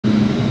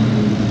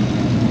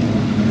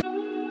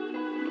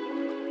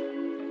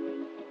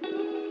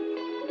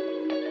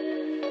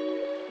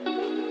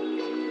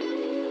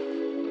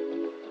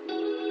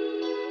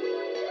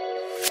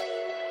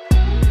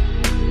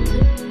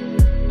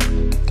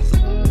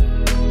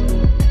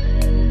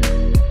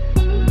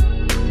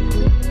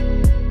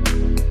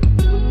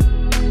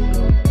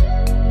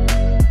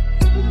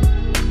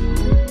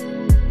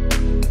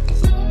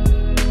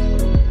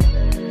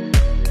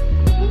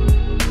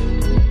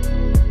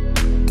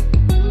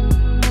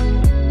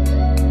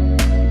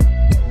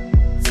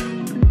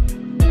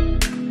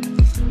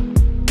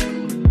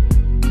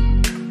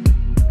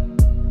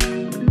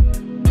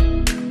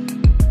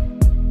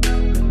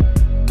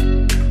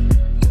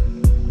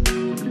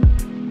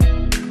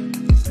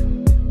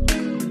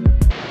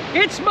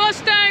It's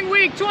Mustang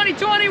Week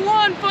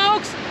 2021,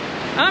 folks.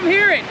 I'm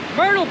here at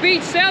Myrtle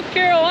Beach, South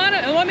Carolina,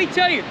 and let me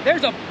tell you,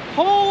 there's a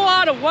whole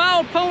lot of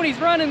wild ponies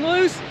running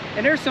loose,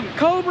 and there's some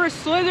cobras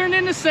slithering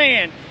in the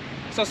sand.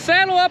 So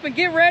saddle up and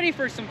get ready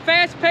for some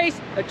fast-paced,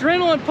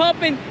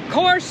 adrenaline-pumping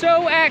car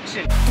show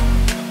action.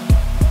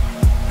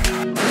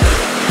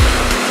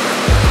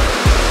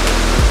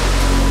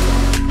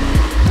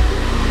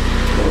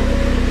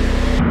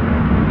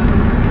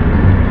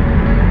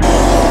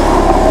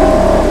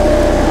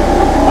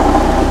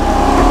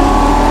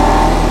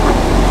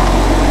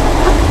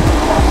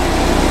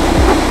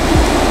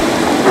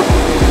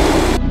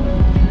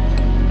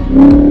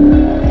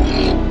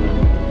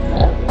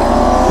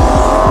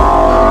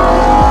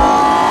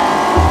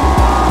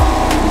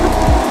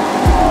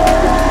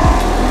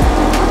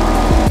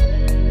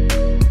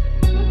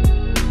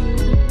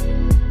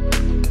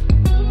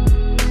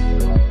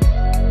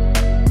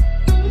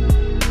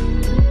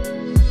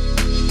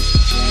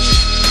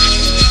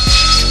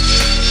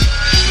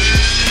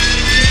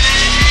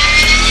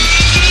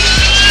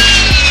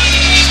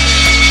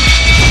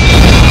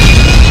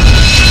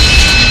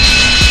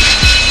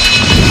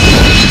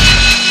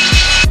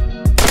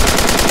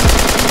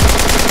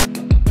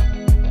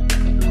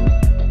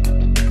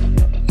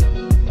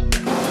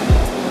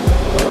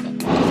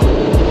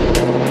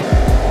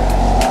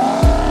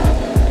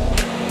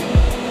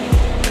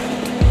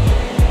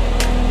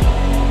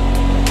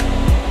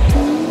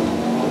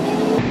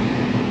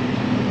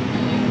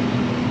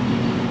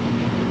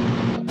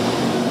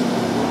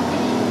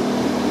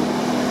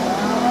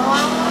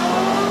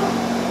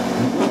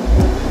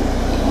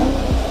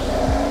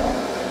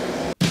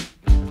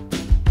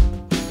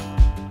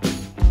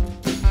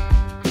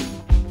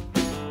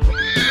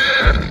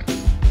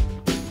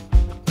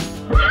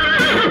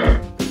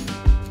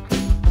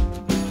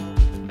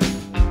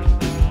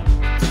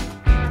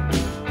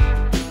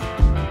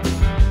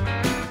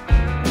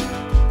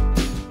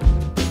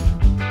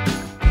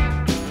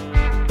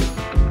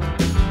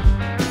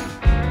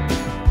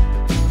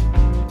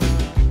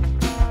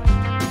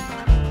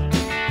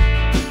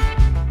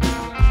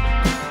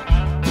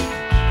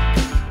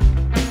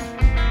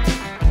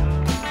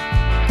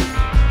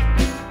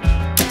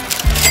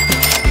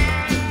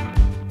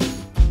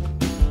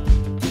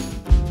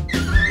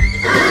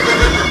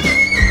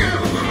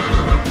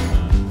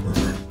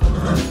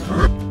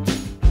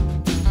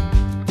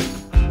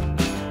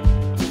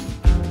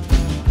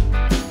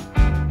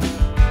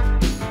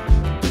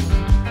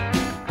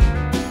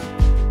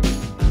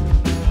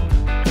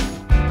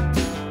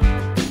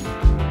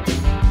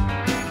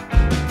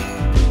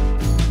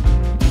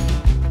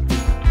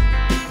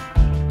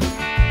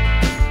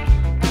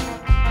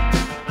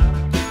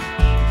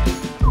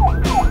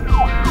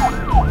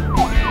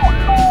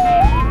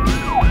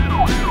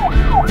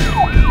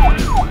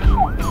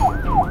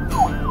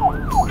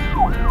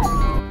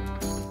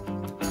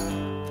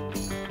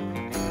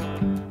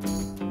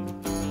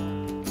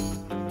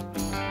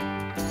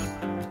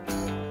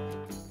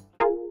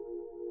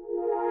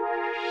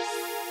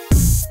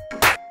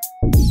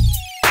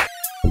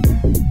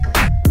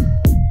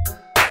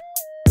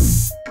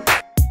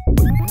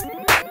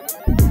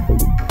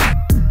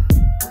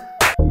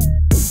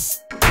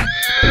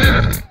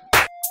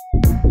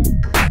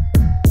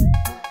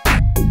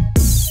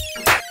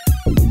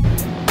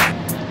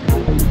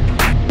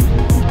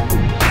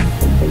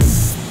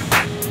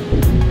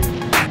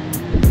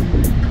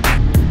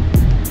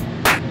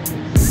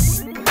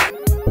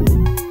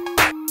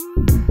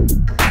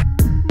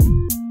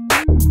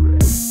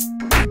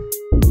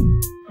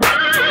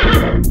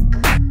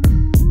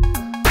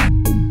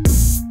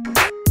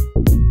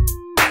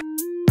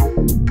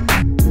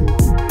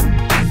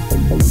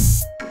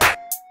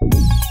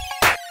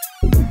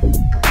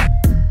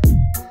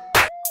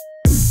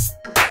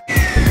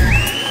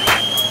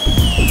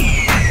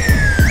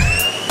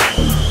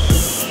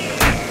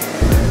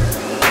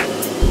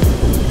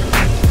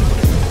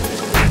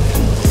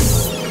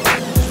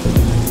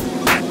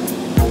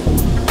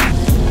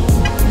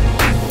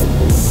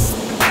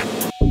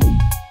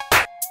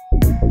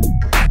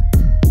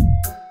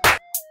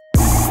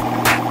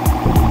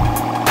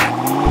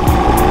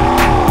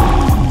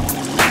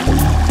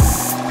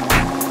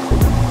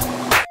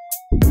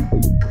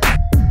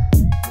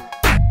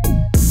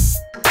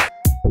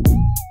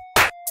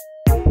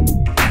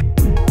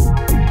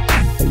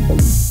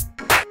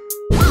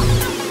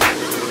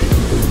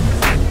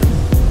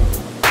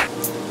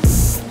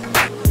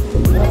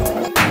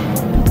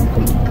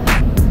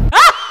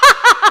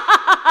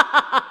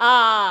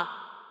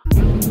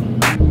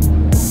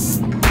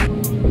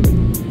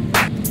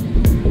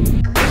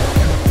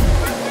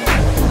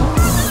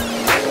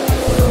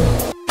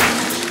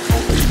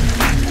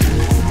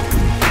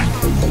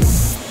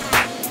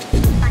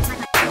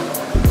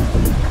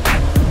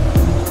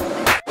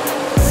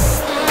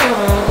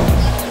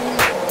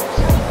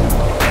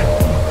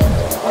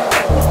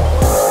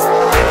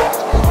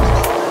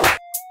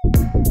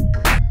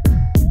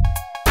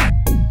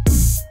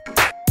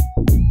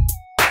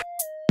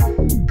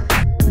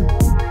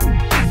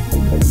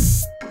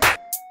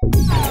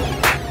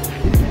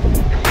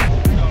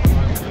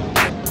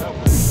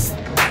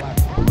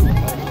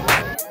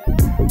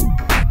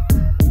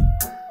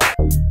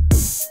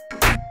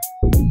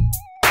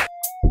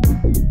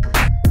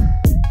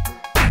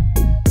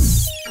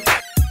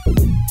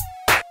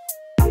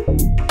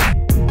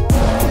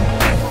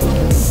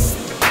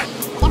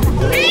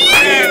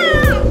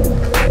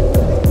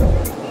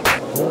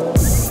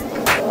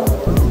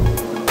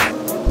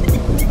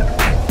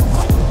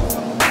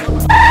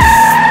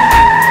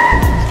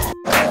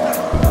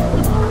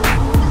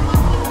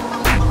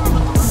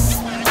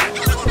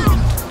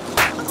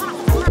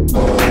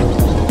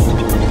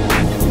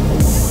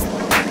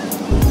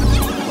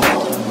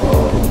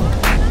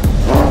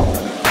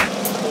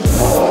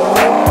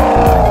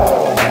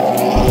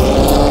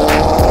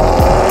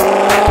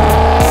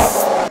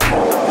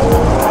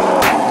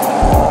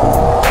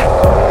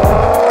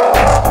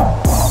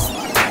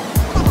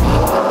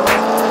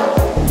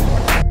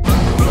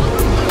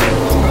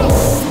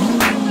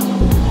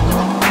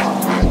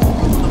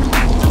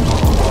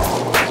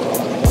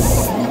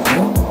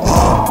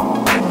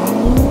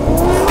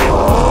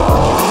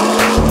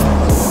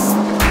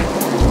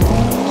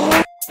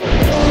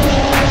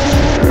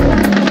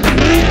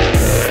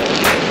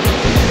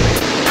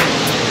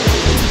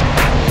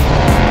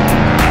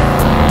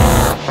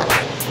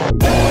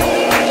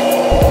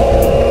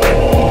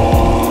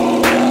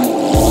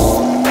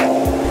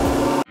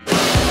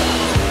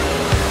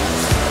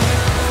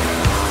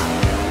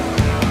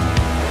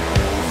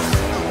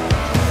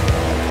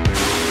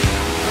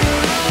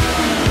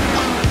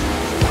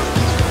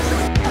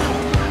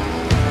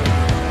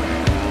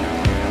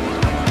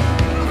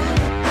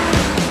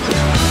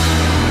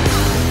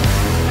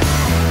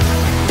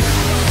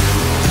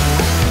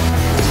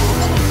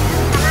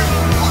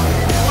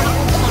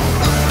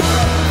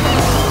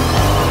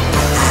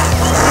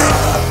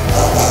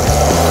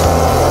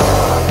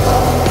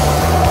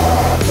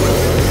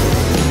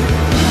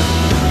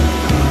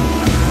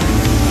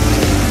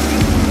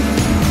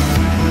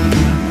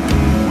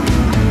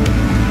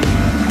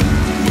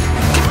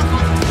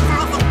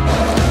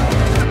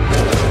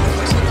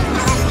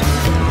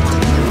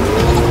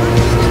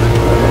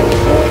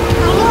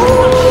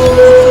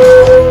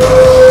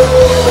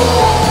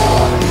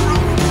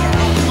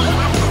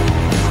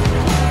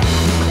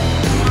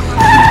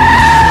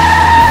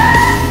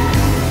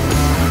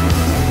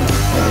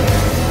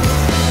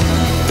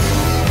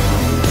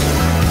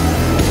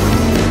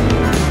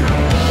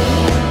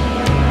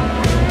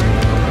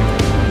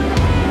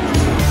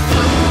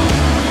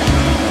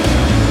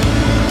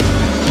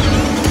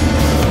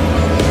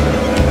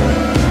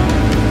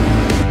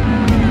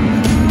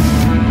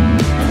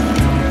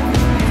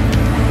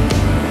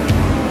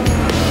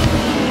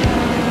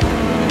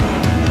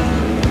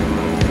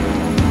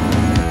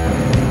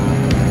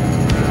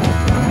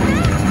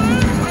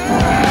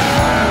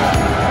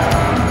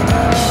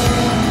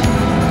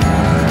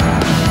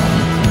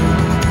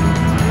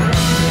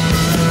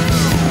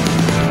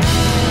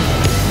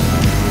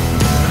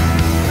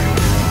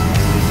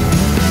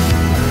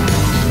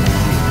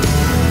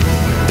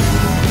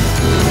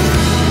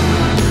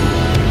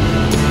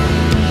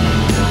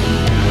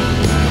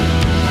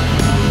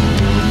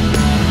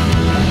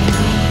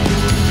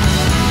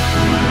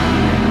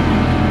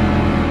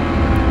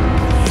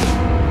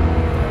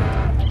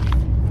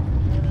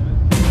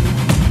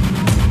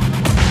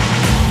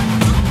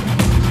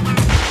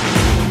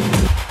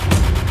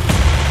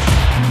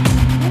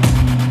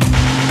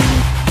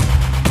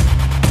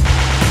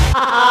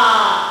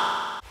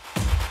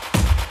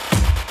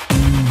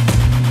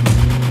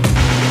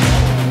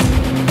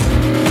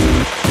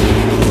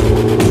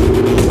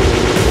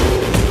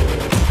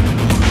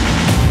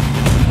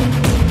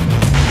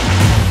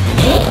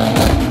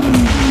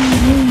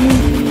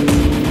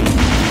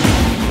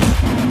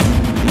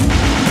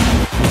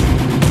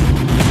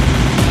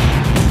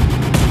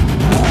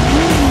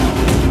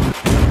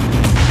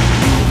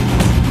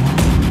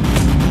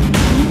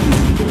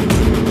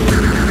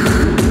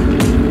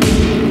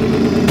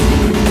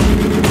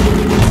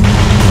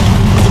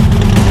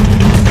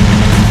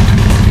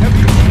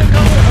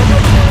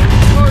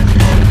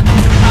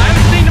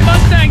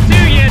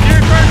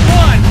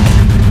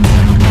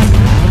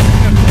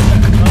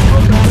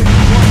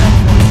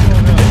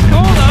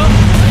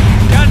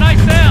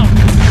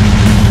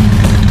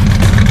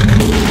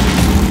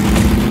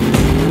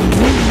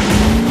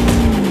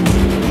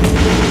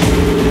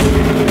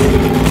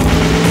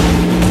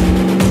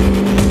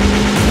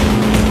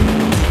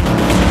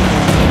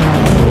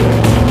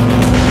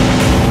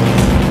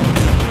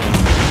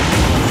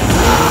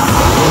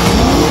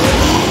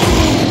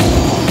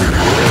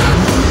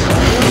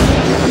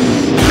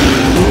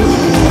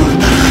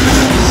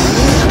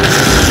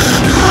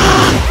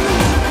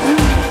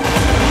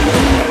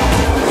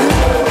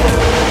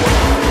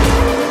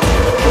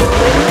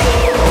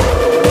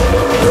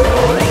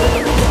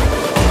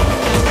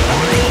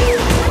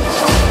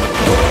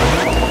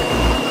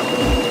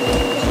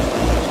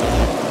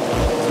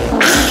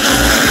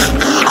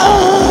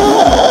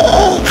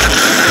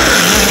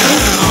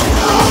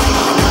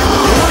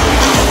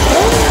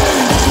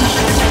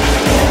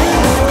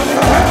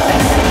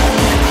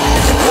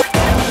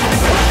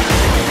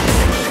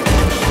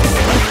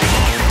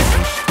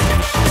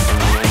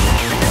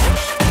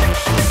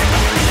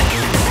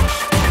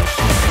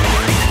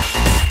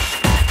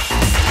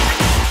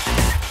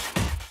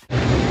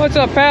 What's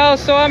up, pal?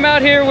 So I'm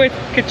out here with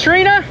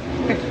Katrina.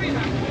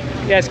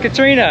 Yes,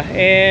 Katrina,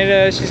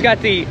 and she's got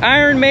the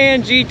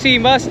Ironman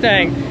GT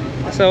Mustang.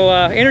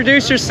 So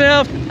introduce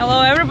yourself.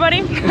 Hello,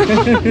 everybody.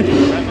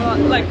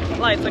 Like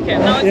lights, okay.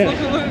 Now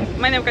it's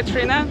my name is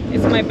Katrina.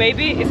 It's my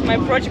baby. It's my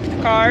project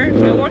car.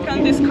 I work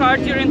on this car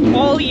during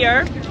all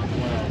year,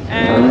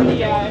 and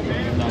yeah,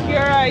 here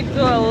I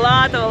do a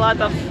lot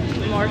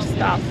of more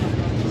stuff.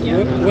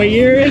 Yeah. What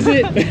year is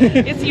it?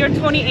 It's year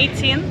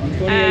 2018,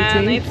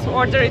 and it's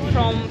ordered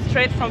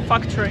straight from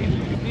factory.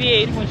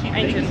 V8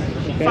 engine,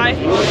 5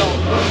 years old.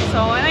 So,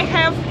 and I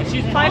have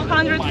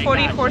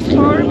 540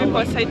 horsepower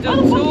because I do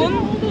tune,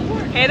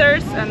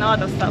 headers, and a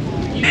lot of stuff.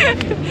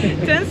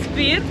 10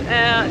 speed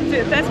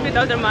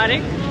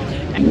automatic.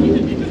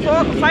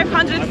 For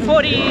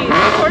 540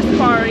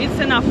 horsepower, it's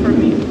enough for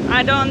me.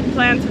 I don't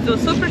plan to do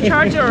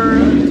supercharger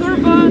or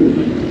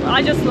turbo.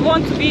 I just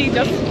want to be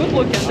just good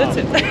looking, that's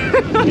it.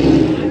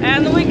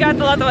 And we got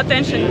a lot of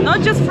attention,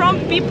 not just from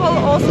people,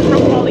 also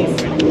from police.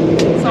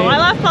 So I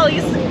love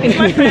police, it's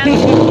my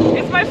friends.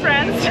 It's my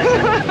friends.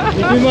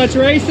 You do much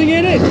racing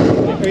in it?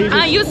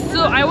 I used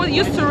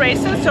to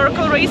racing,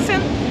 circle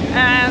racing,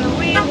 and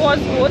we was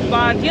good,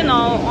 but you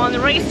know, on the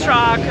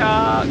racetrack,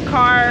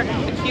 car,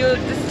 you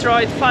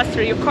destroyed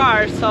faster your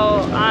car. So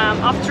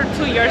after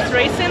 2 years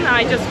racing,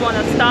 I just want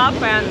to stop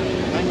and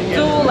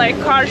do like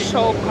car,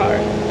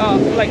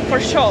 like for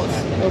shows.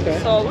 Okay.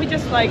 So we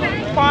just like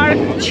park,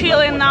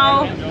 chilling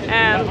now,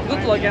 and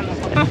good looking.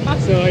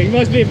 So you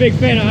must be a big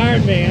fan of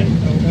Ironman.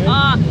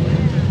 Right?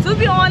 To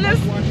be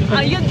honest,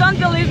 you don't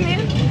believe me,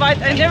 but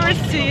I never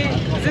see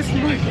this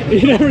movie.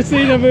 You never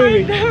seen the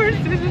movie? I never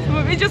see this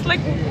movie. It just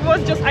like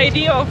was just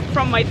idea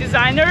from my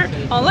designer.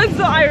 Oh, let's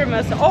do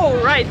Ironman. So,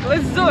 oh right,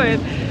 let's do it.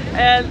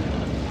 And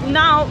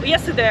now,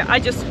 yesterday, I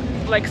just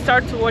like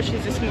start to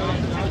watching this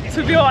movie.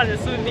 To be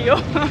honest with you.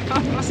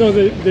 So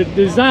the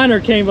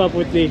designer came up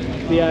with the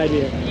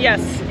idea.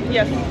 Yes.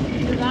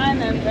 Design,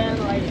 and then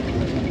like,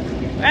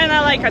 and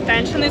I like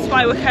attention. That's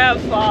why we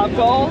have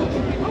gold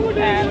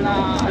and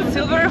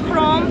silver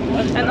chrome,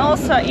 and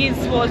also it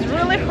was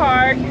really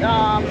hard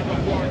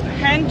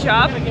hand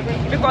job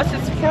because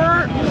it's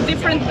 4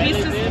 different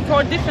pieces,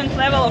 4 different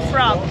level of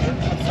wrap.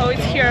 So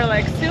it's here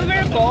like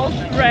silver, gold,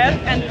 red,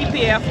 and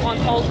PPF on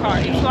whole car.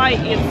 It's why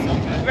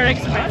it's very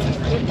expensive.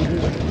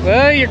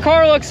 Well, your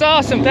car looks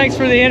awesome. Thanks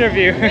for the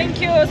interview.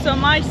 Thank you so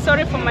much.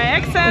 Sorry for my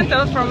accent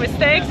or for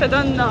mistakes. I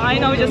don't know. I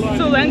know just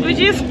 2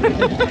 languages.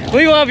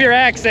 We love your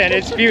accent.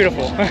 It's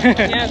beautiful.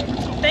 Yeah.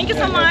 Thank you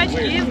so much.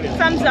 Give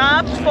thumbs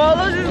up,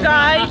 follow this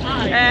guy,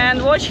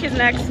 and watch his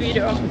next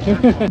video.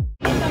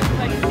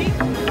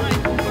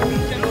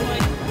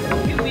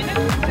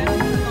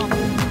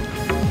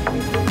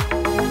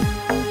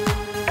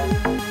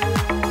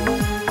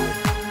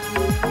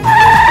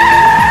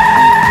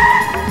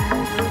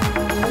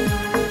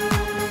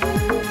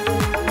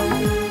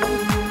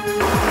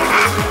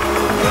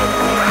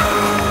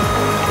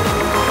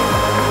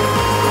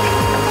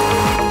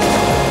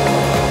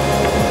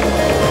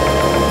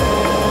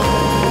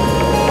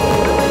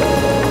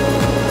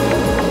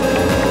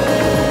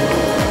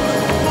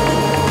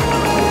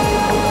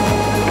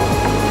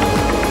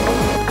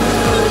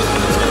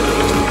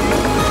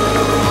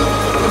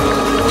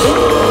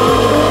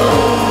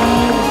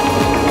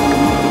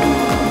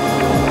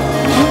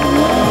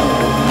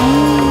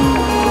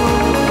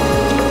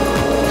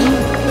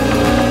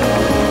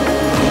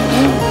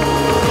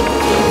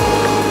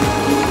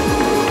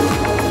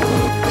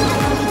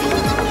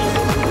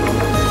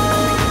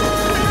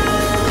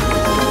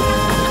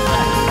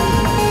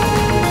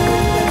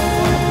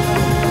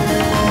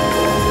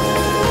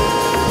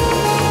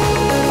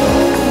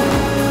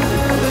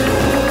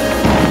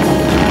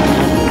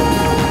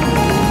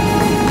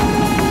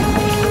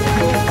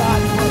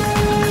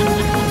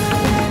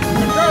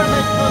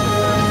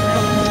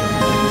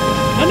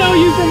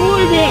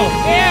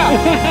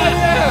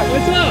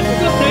 What's up?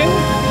 What's up, Taylor?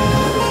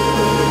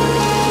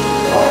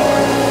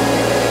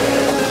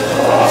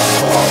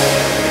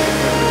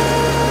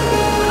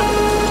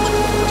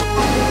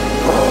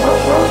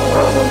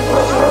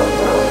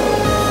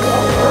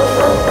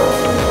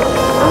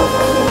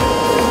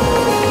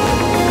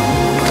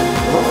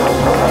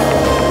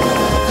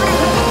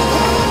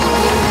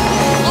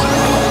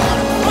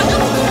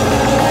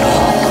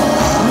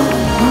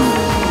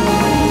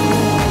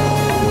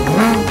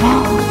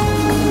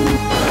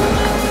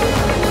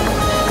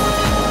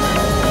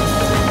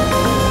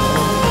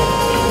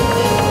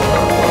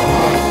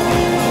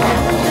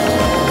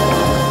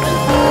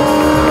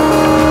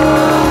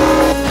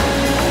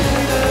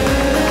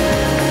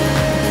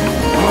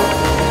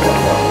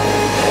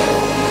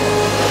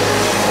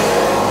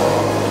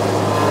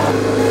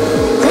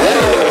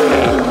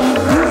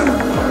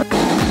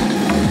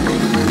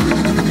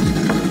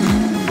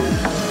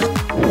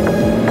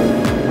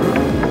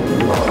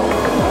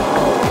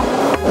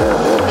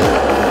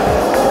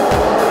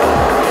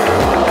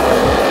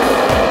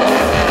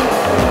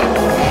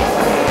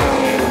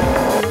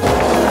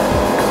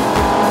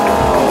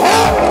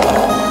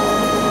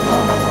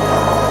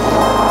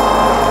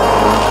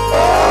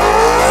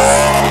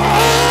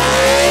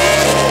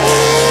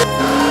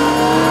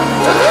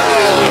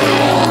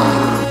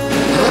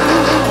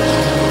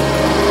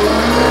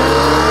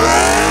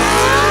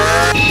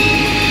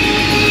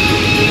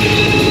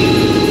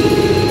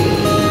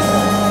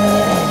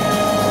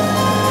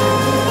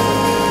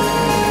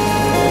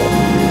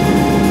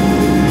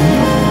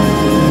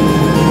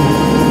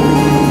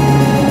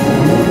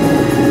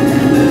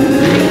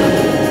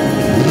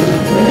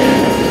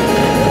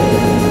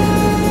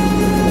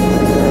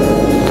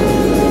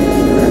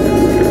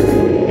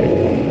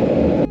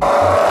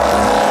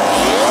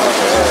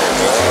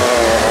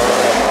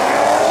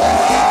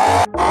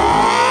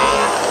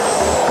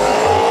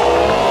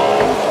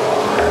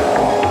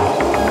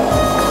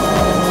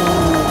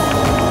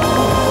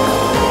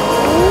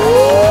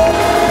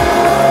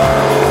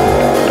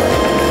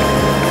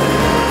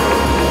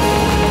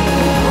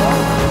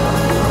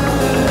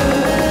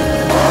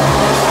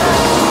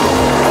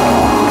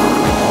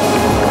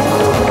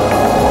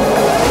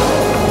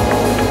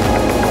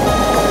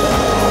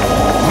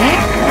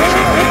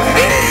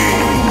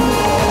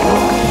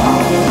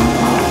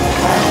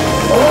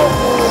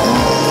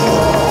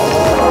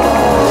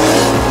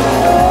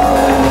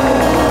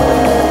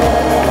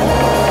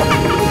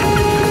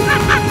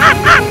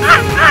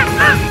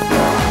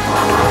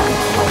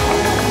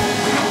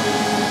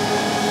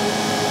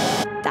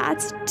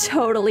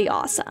 totally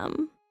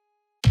awesome.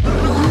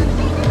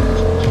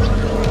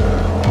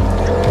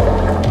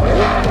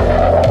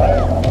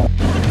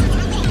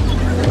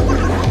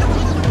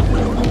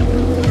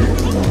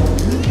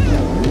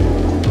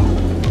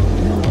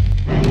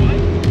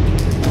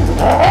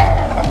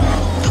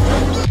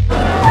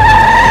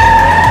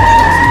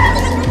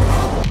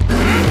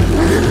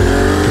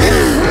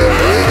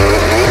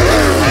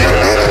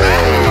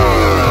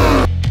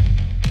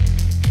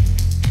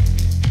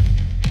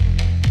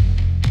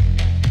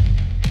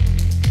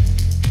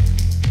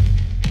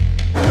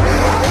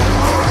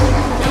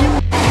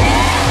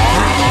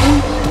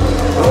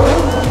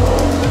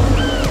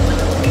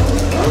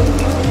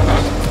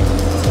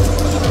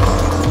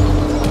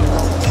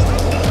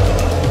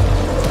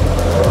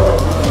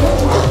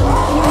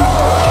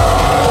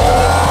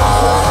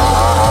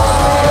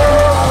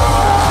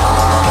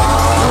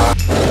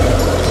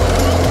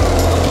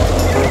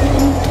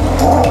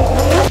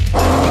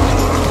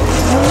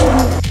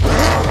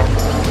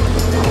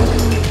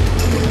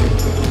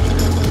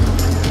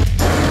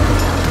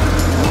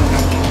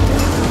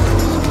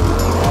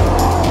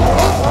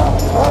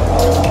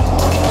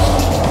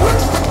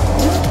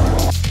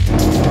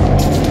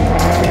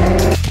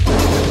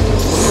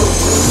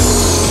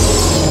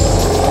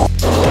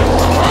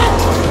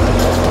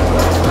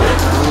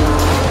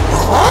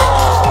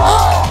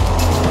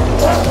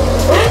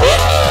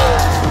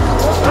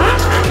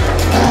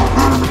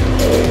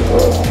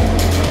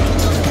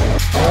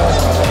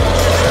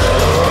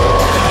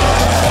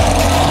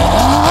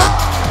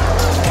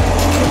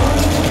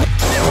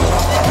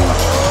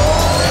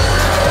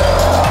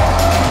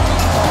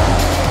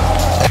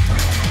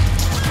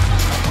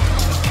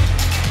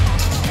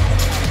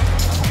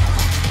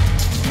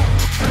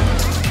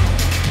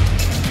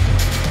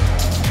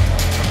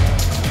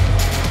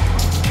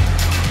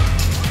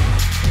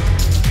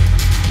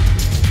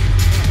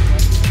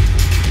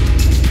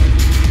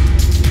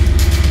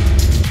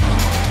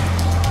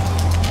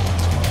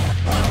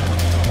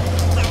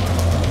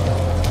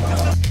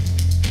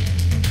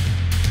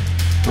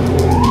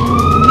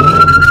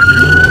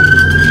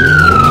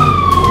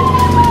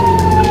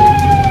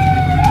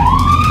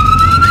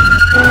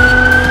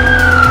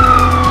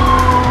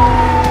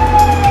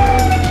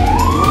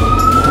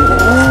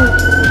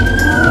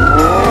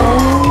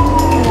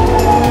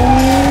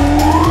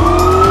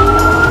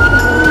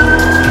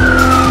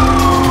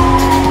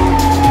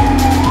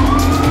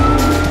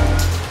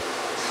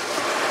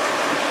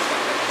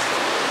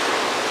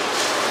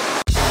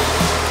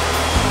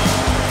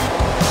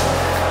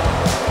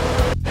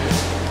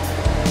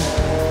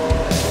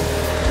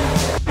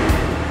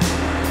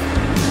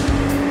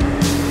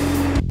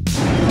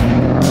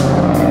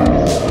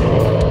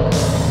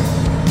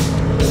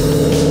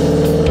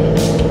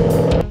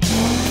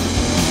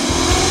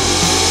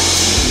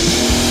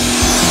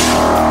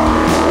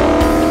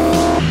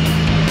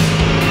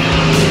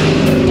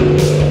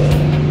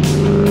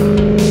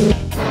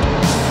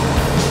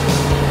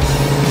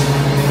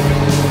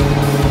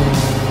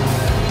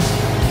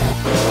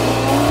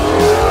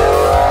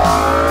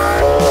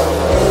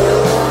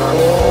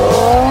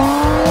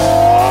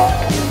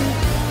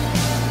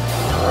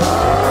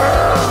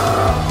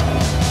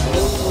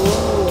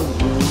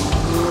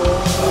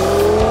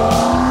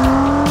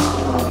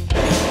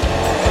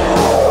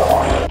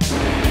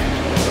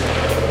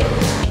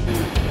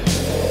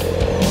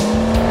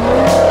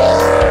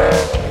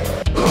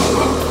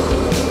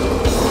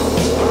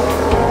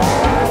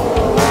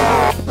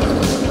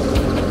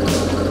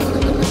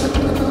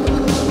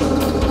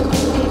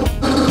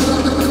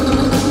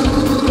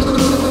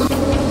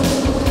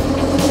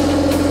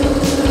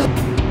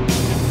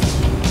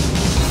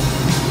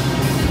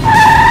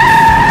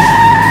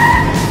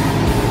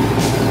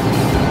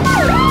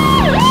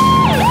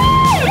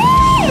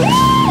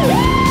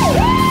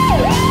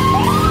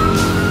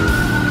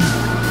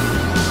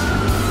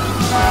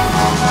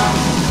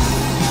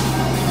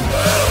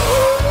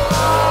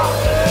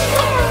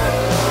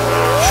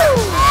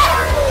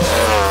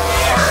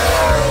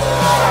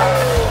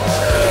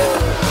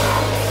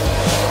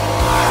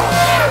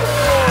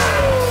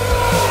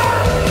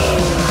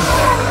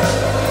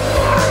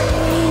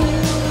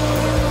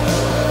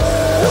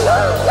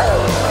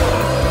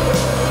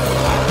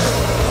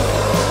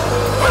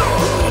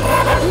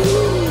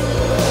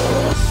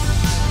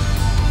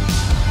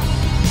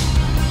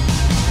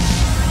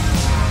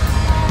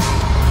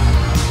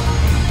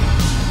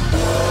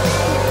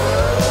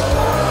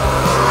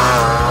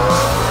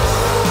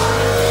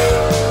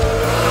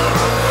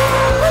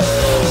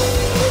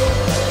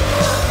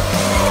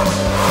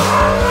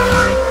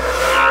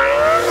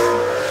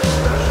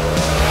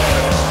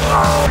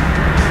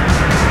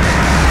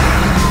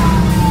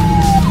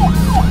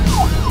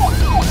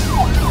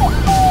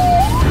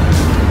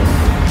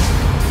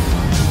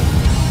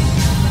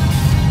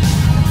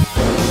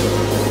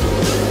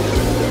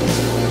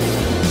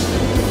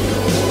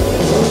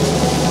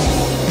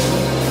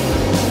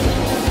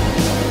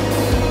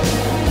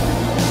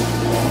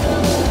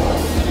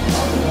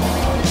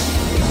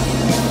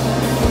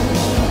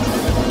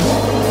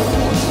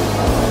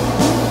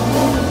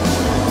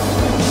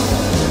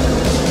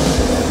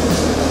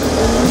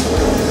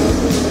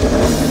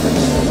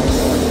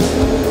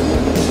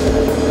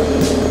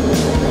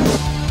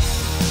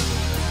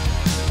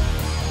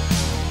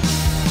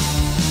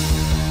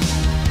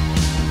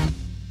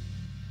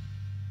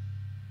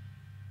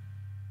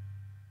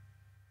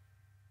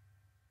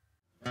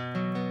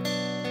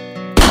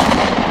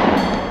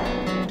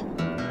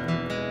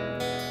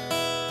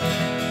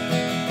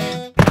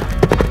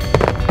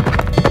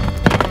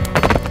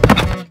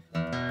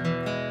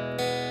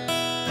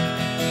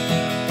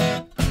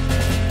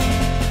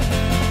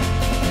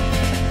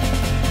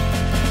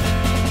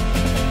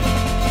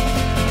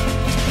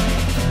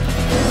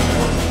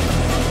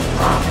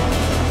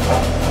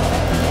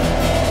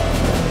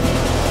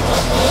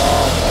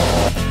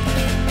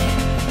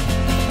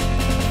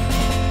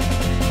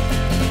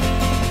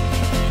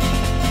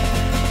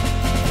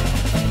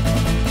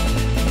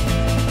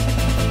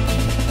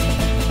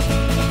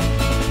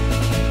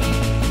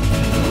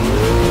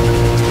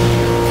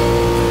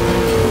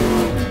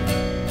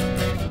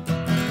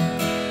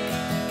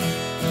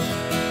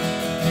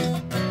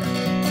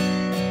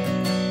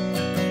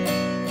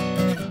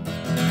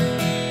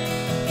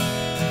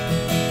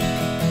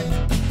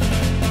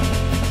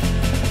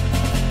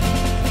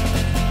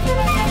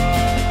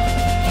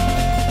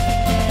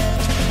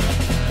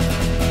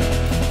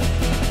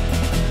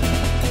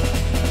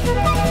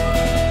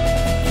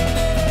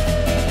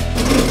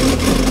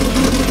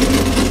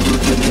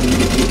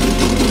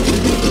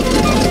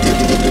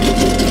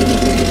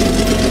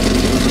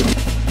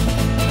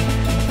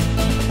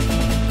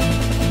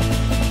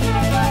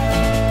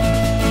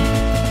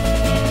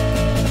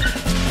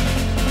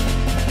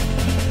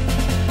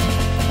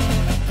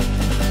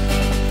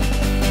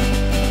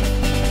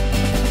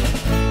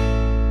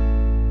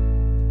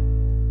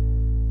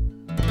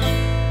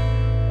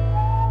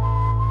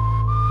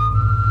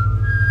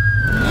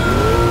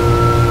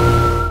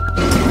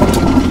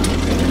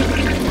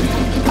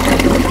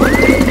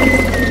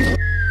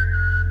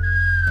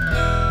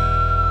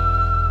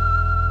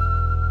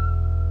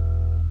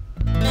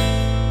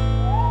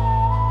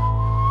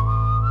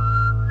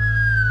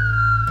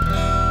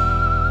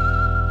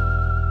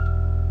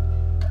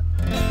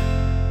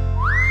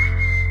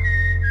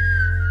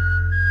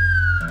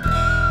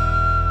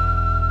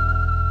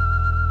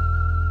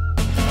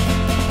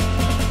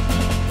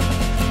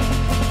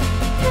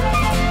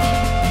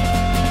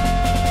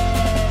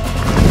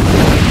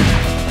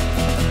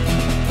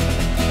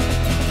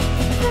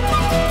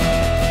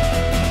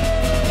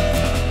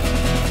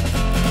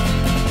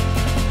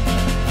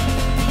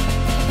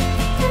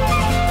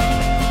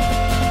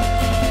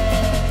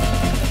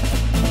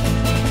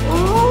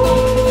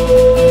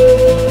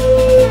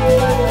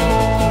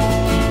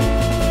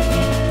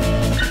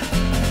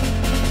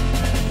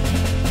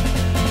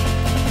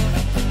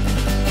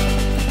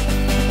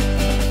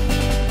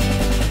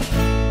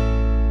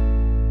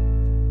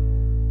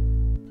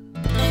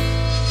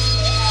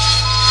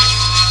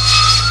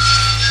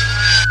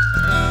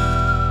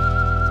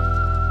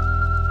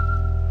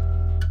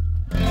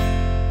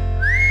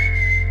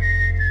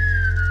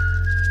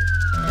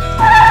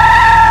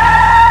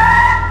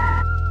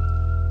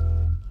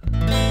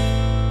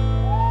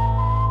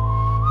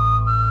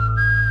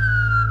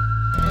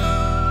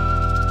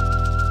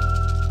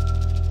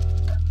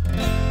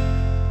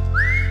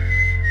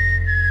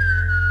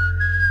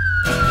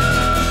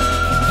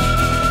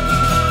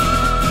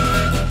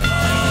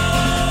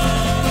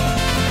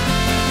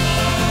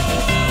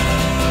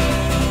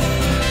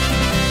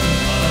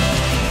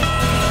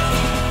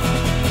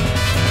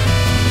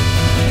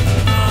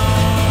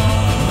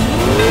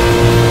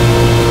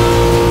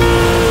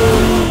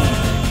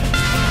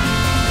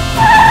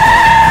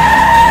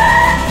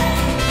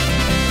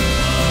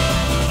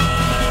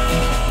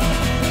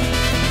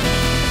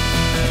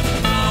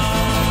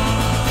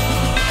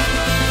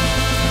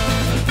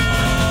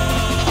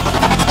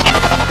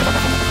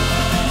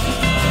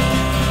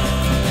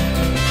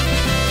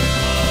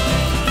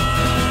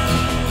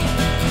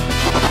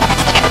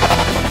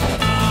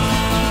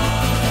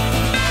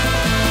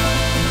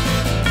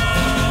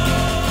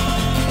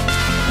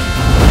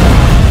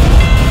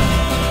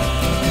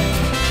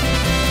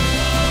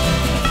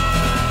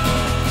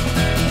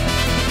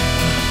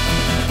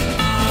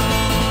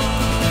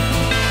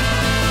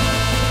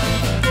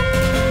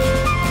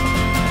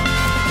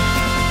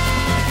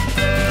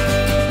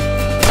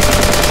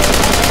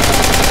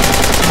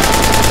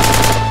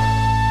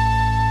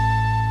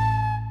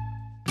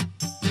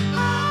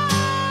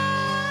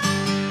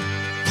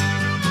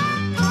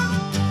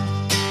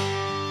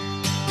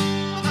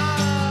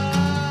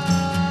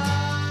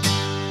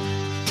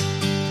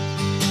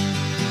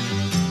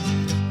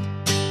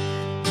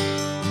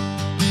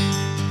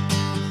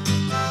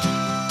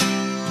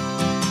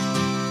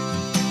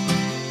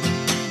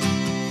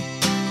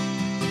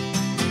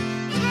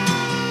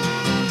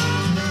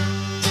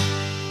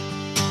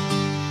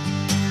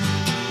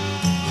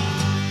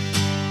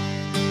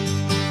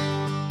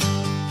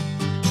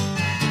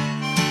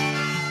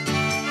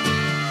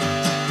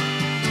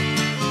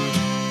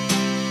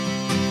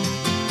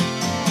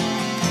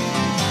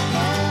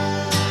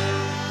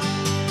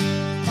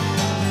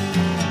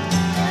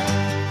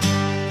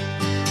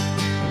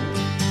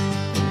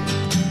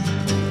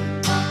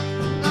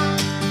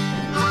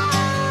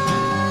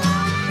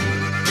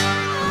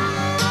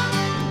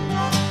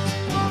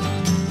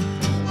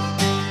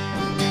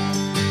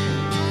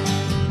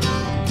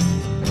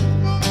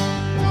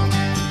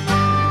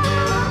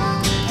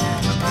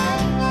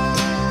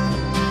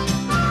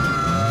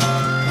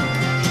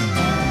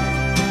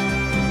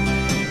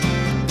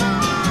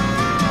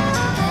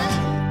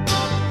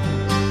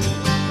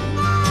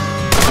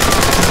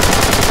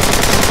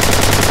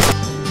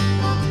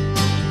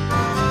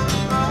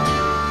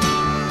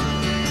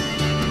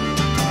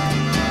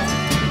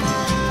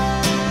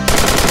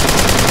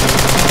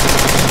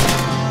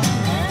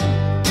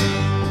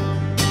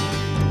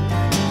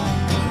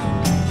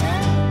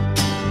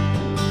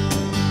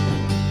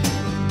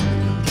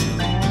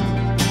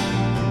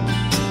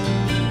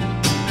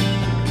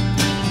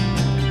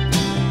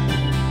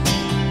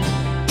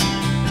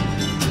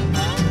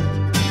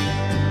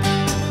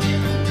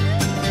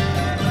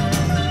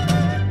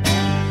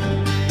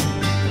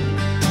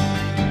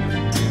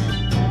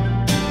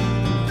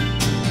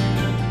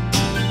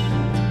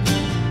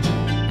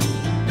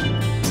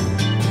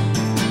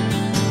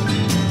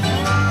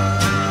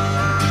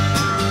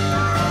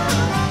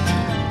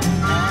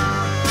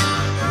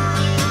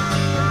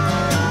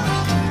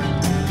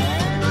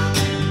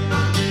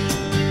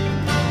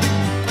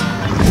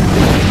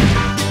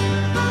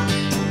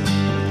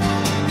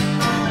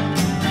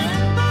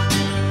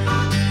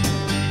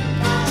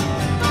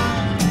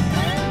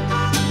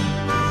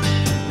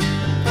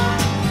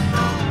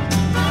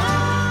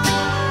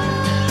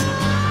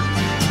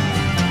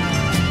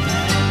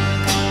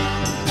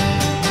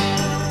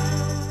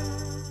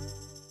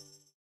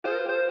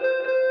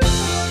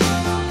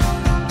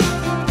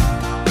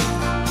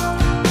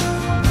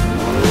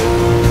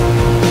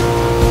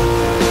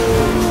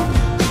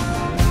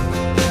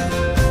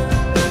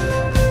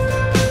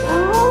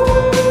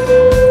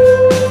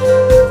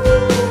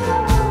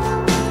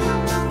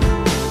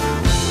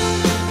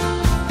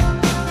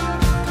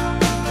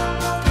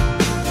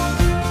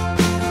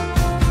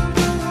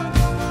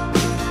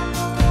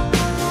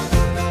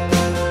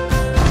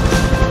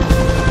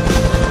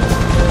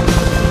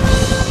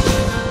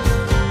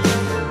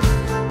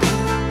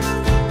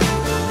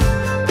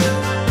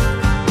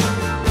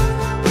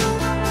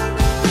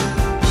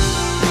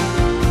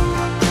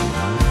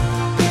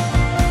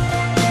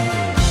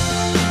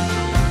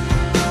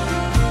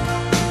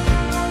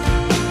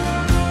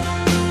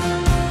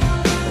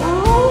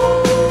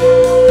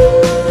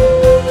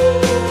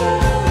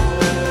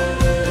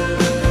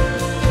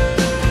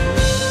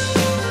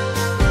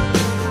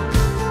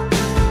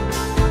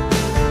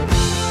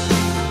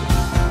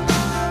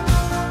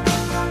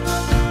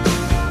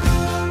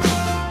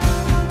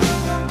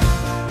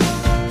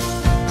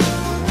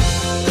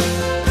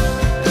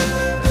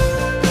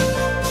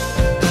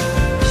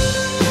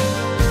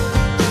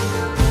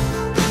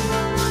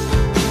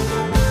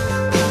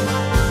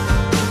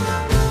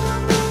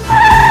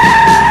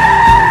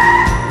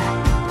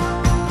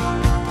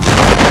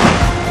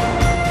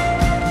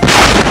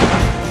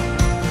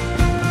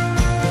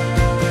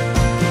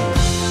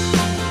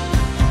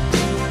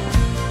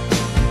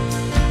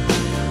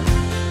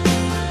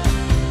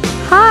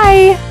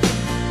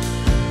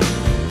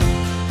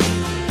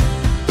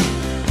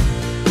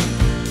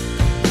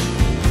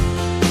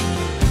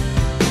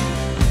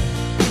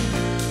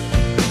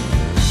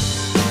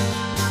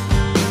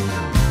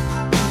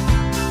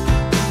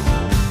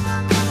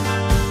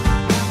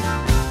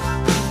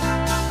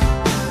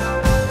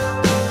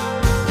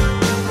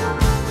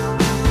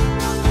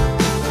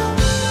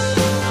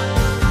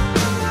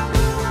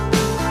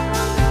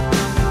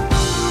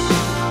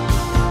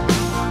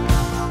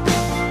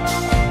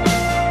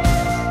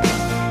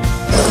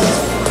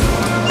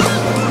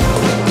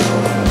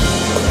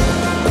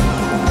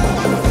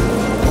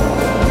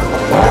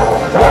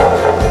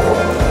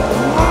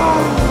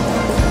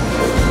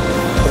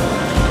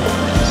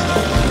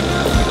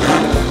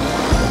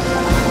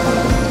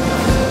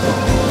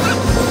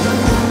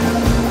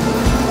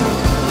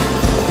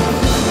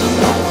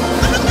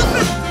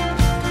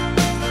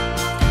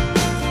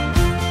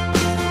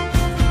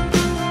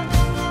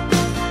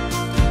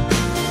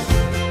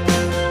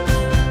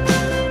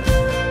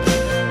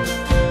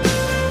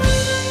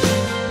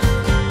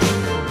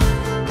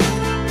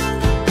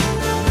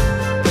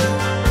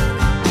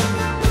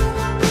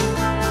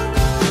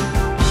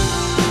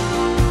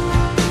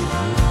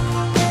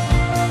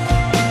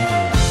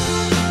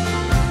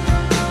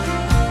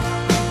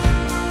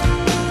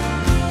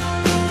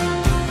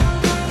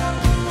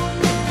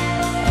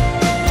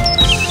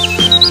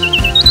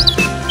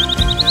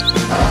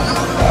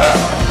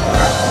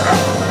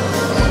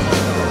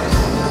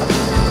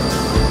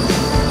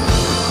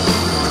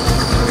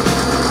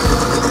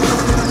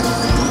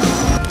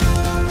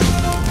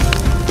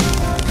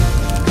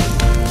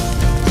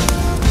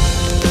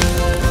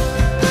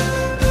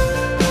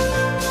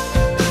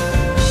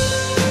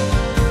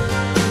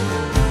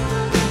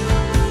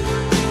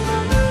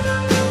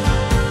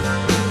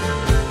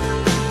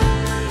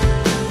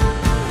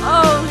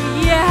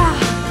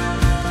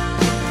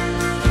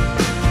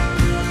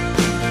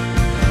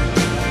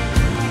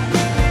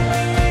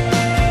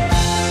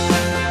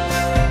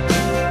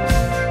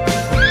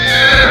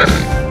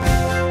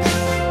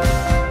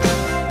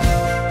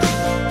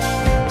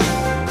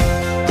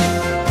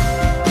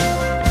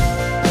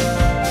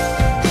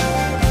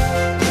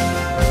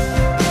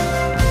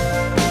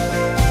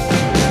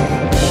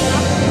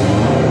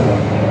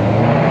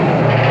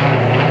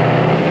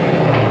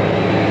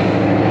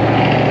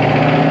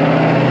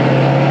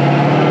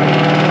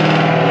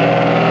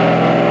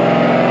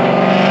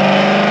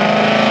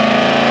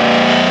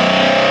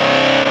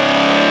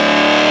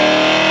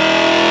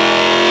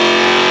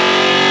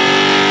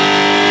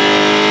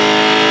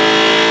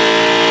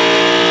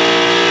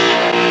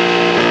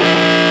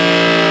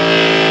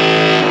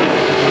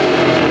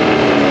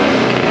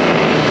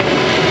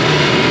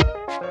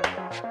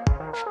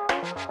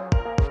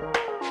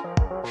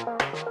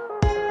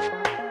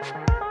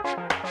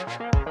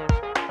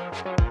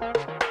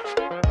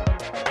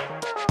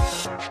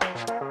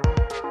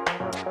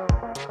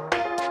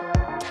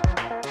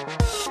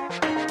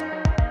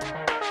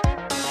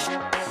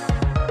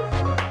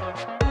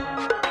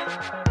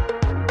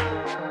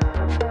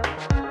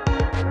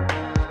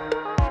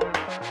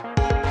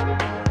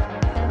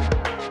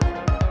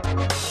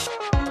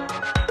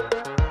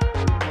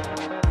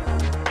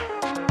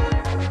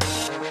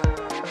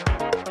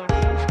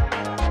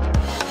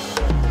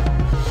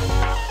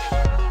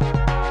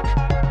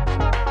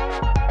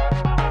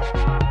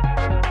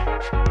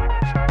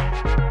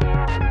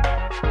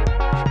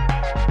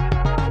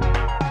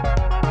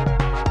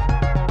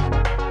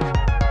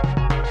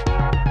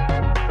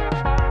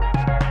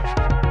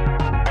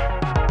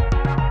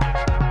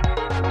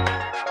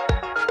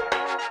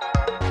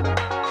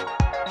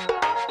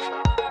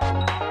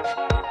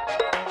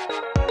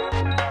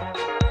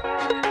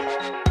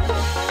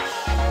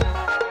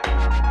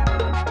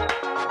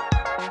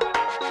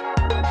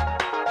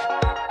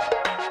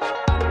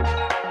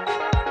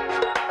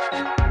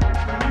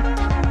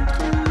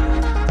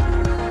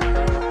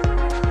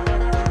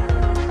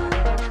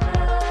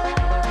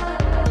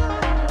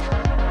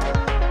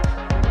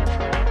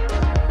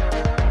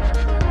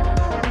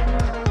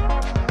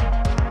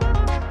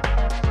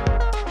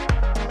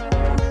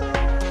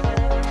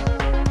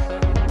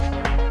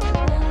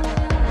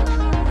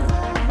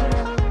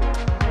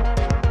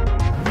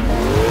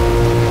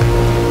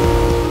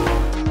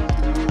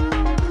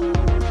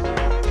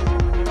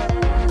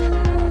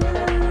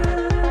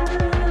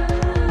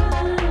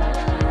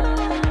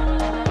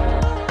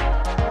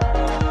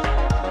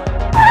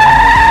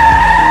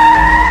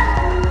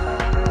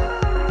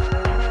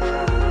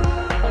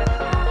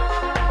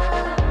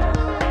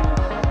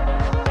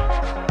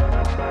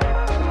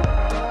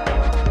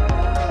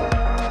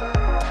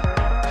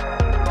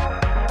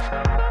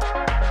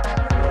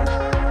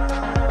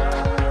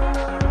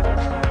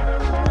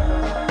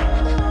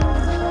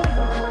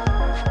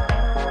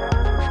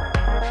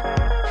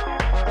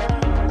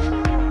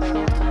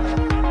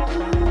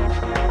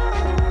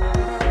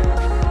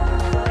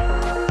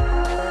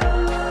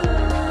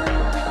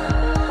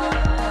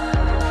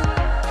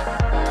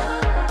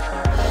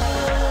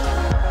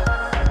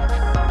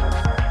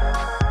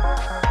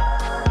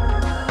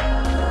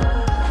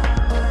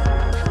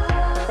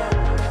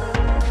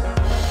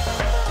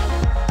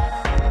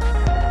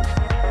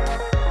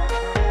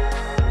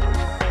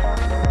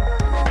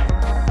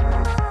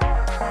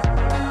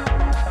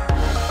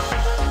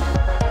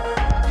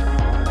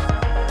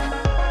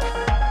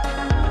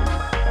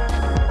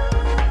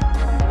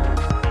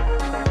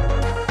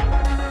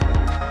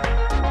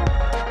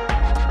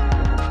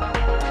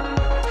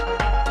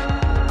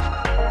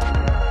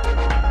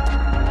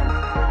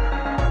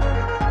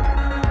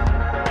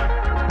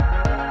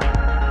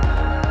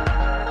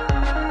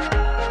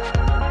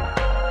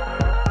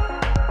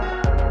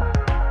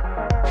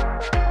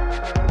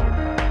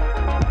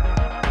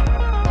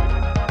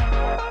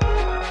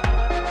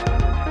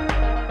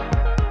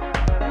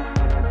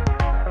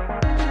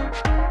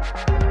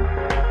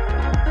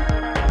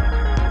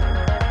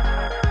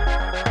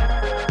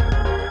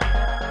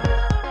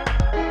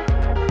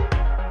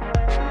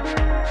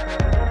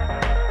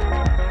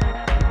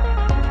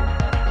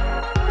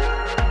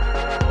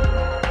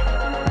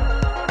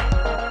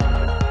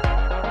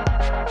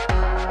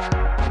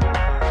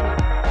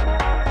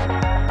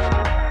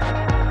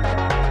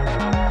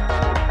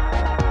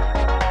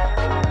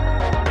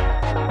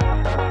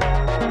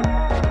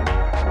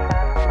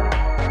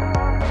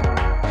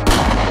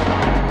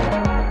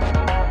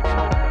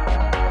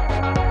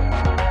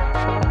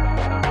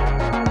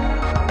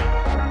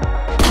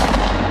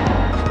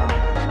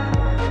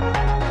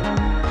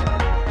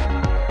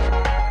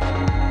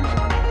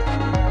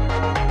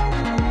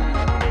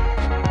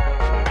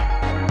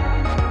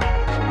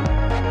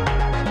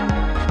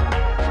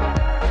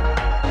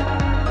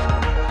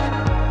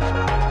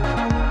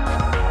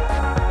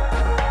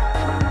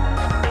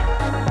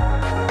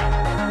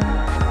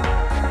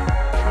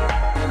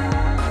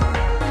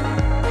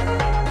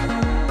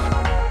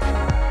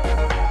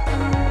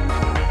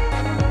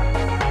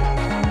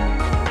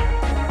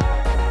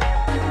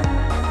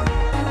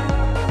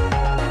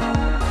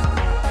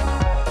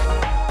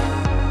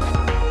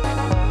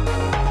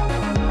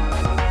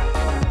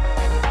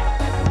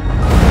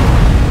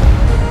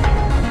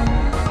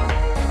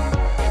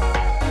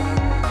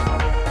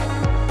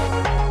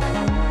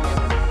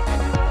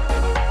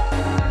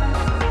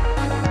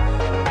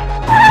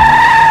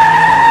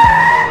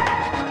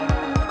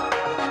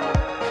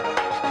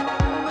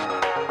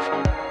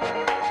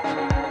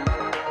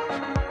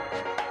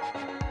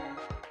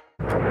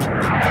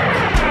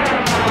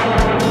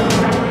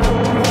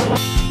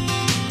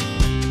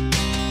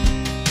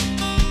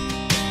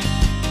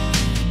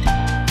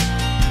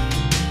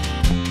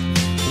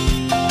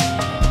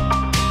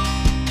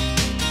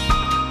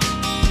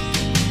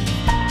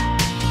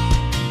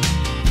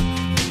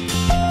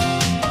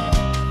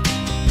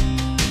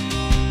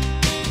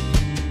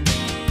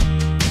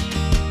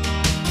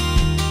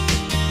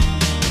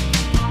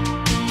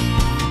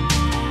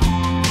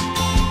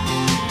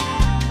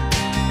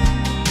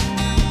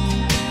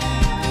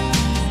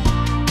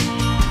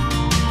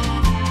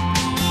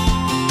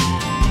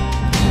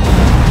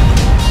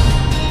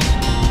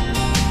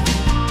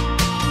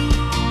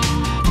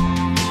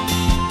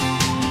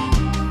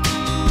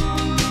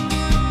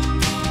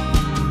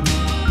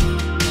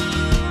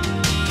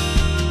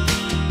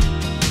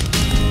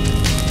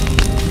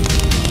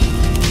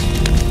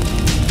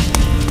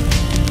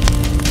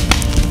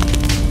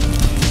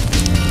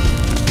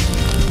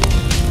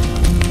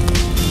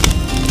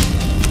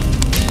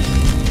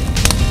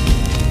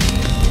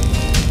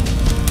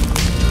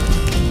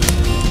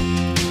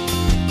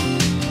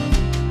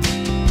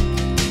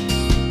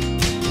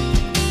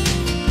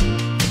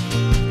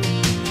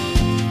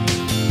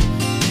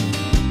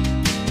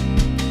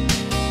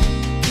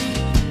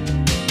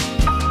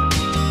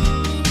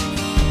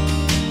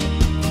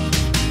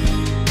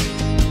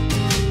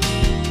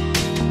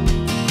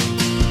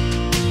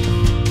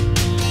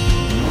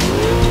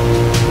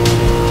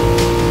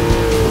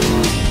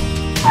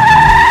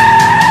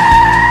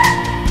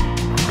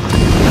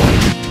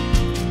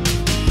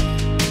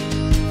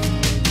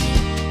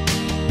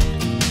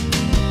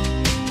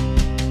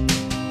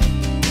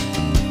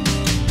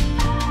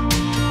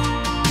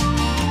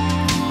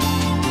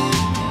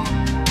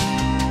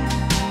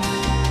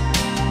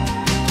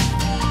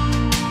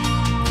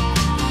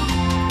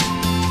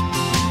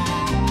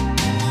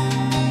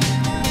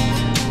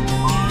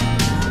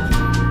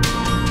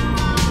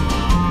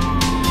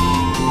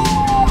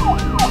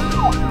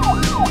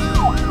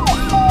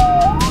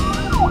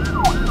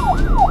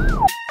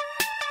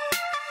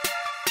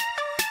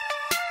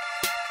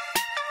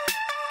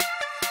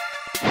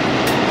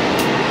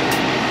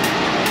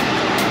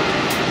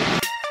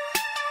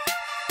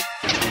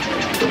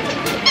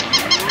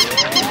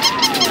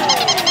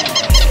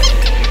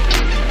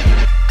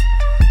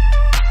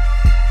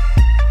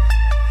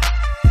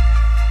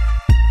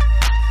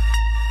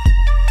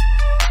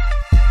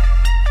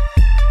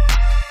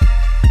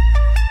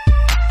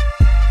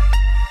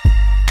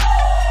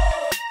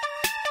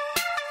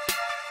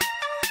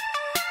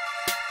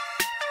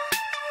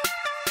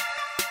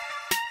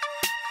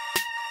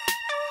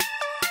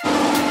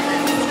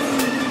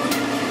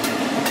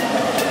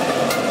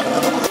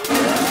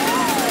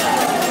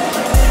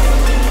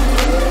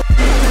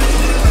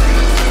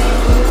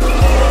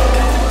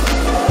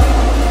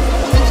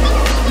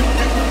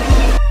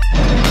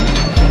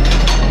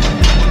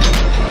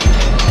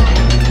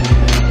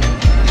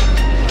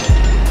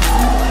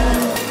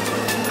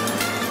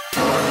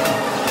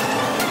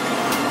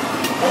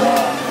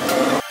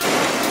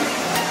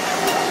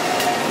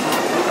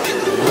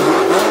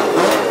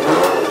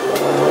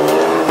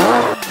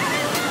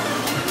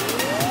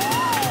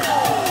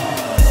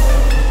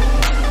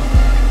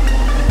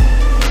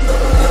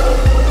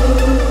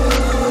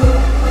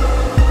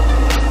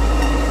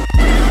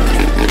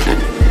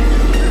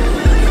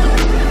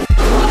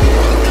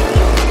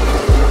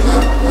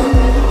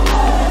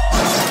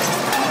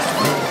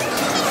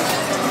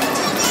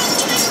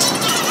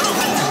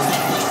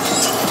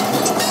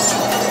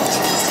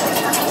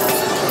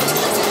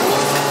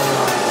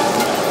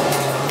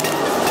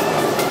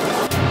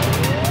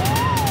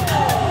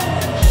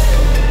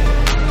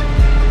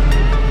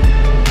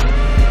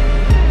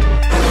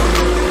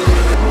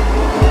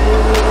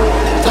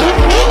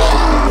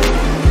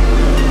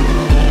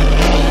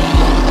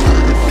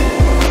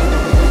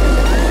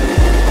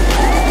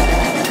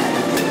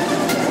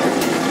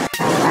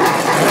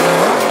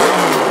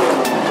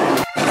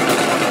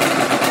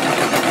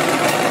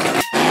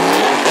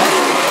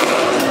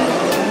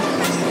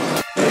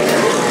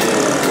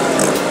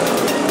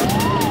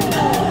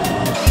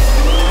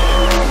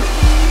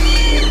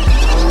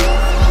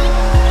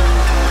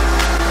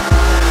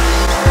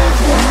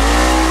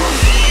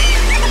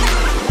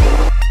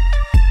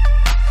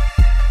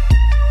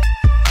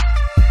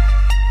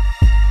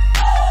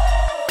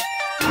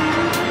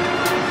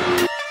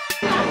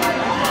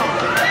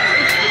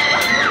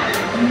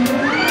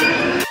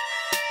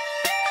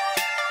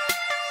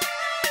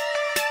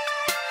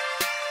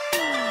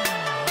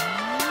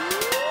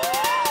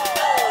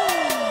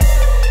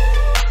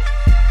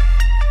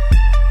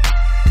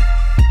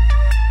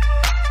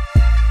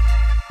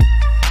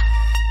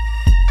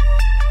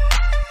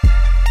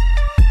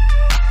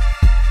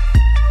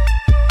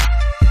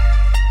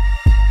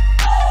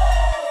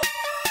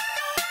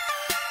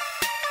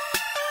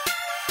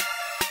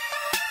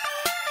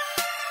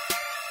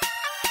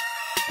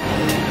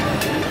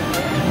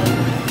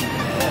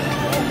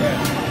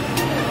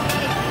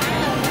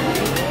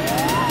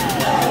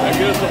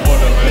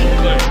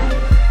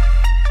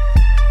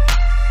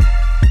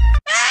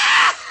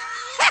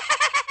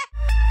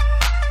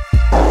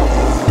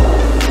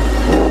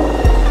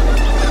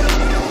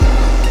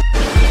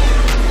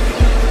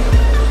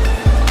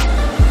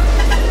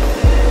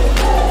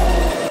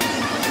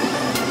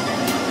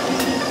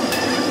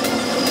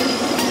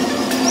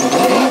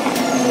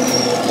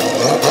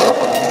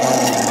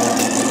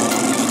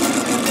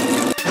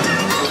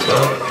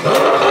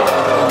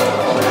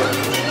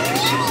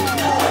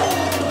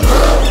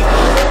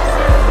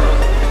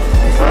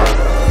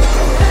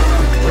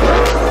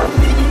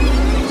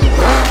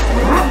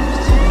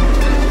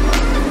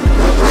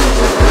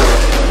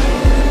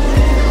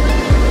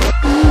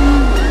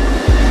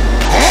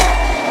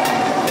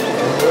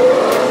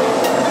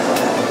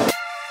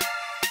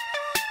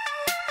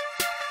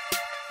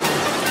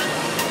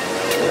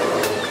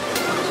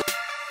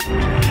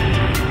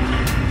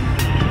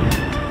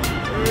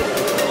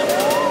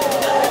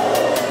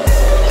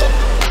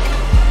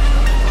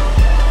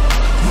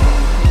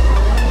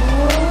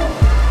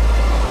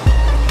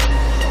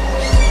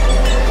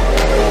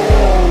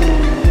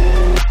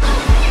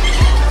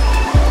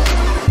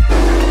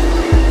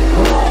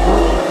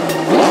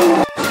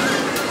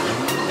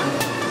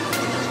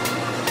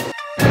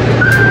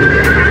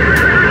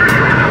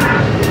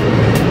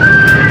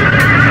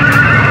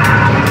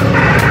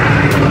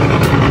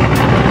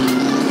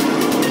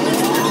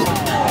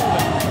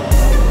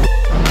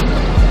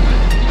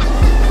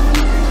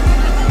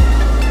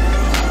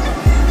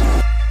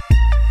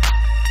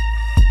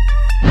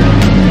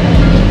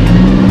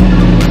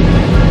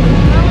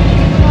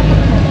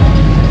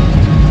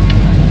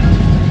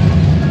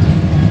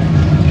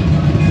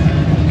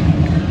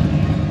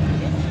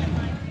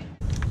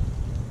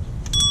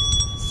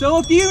 So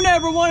if you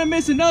never want to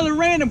miss another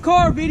random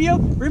car video,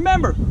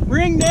 remember,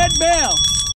 ring that bell.